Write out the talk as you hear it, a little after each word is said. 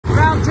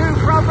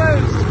Pro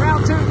Boost.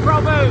 Round 2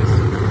 Pro Boost.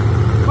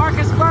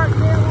 Marcus Burke,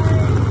 near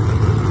lane.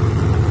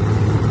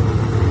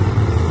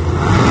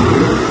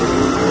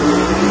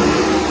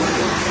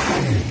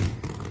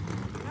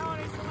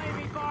 Tony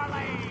Salemi, far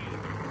lane.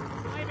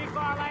 Salemi,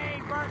 far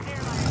lane. Burke, near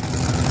lane.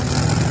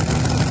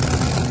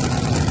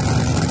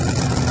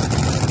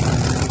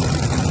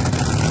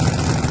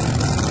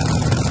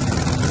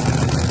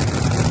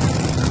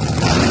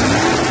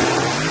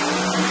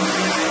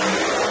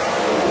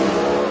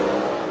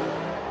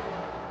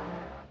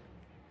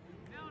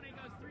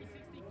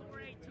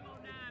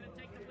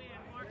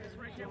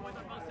 With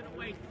a most of the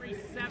way,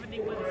 370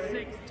 with a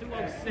 6,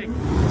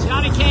 206.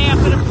 Johnny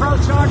Camp in a Pro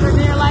Charger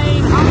near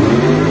lane.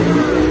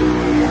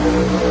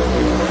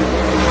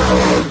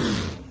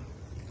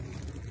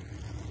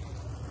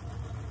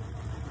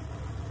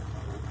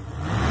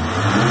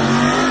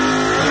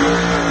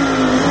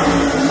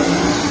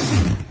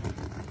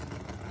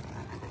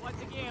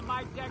 Once again,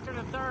 Mike Decker,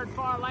 the third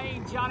far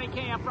lane. Johnny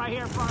Camp right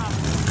here in front of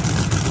him.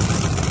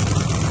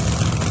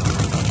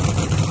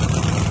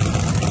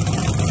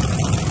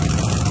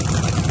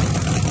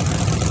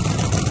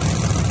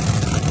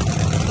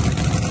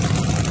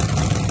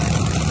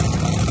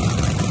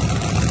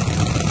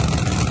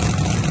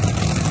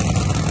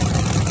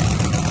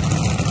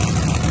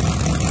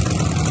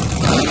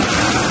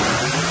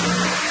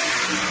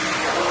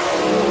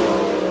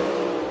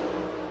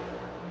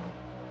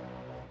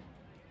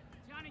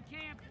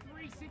 Camp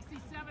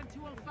 367,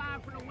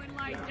 205 for the win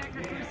light.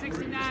 Decker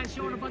 369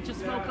 showing a bunch of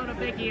smoke on a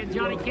biggie, and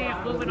Johnny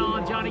Camp moving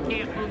on. Johnny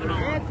Camp moving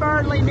on. Ed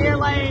Burnley near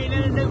lane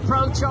in a new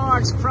Pro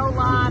Charge, Pro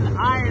Line,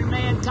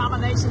 Ironman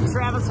combination.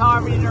 Travis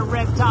Harvey in a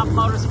Red Top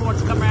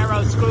Motorsports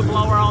Camaro screw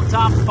blower on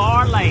top,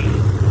 far lane.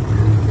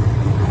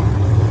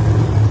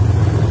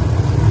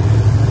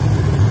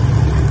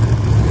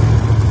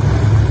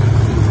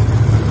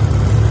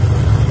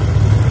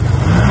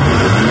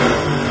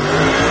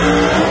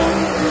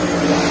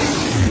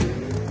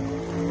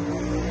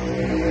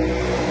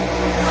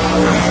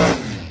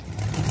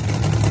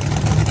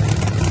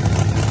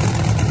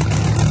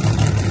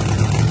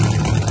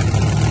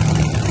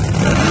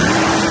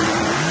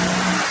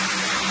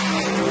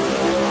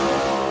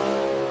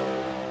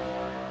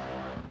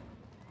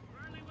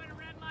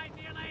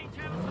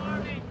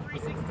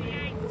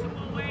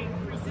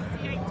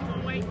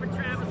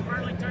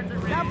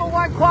 Number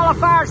 1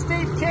 qualifier,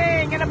 Steve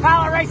King in a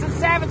Pilot Racing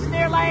Savage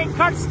near lane.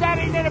 Kurt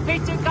Stedding in a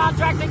P2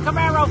 Contracting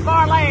Camaro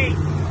far lane.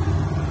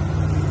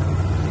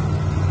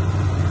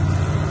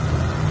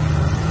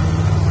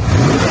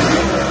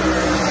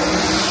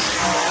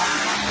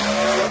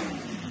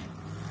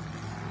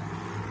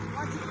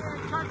 Once again,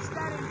 Kurt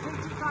Stedding,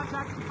 P2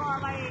 Contracting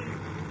far lane.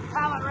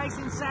 Pilot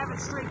Racing Savage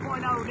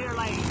 3.0 near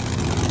lane.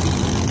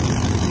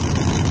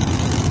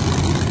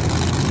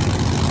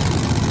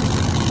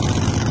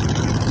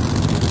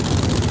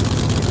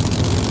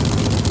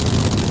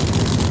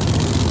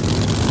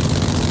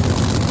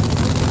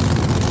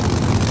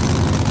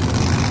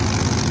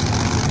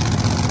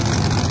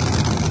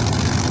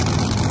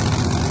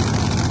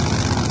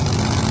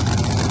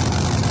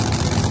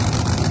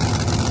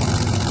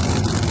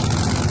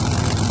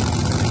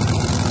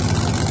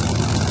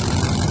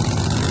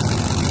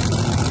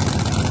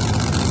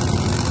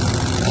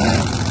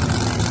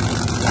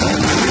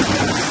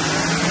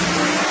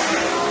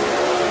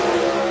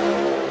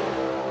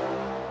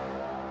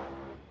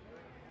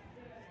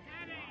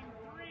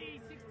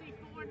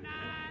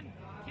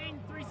 King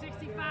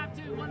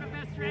 365-2, one of the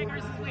best drag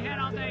races we had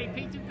all day.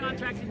 P2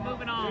 Contracting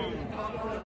moving on.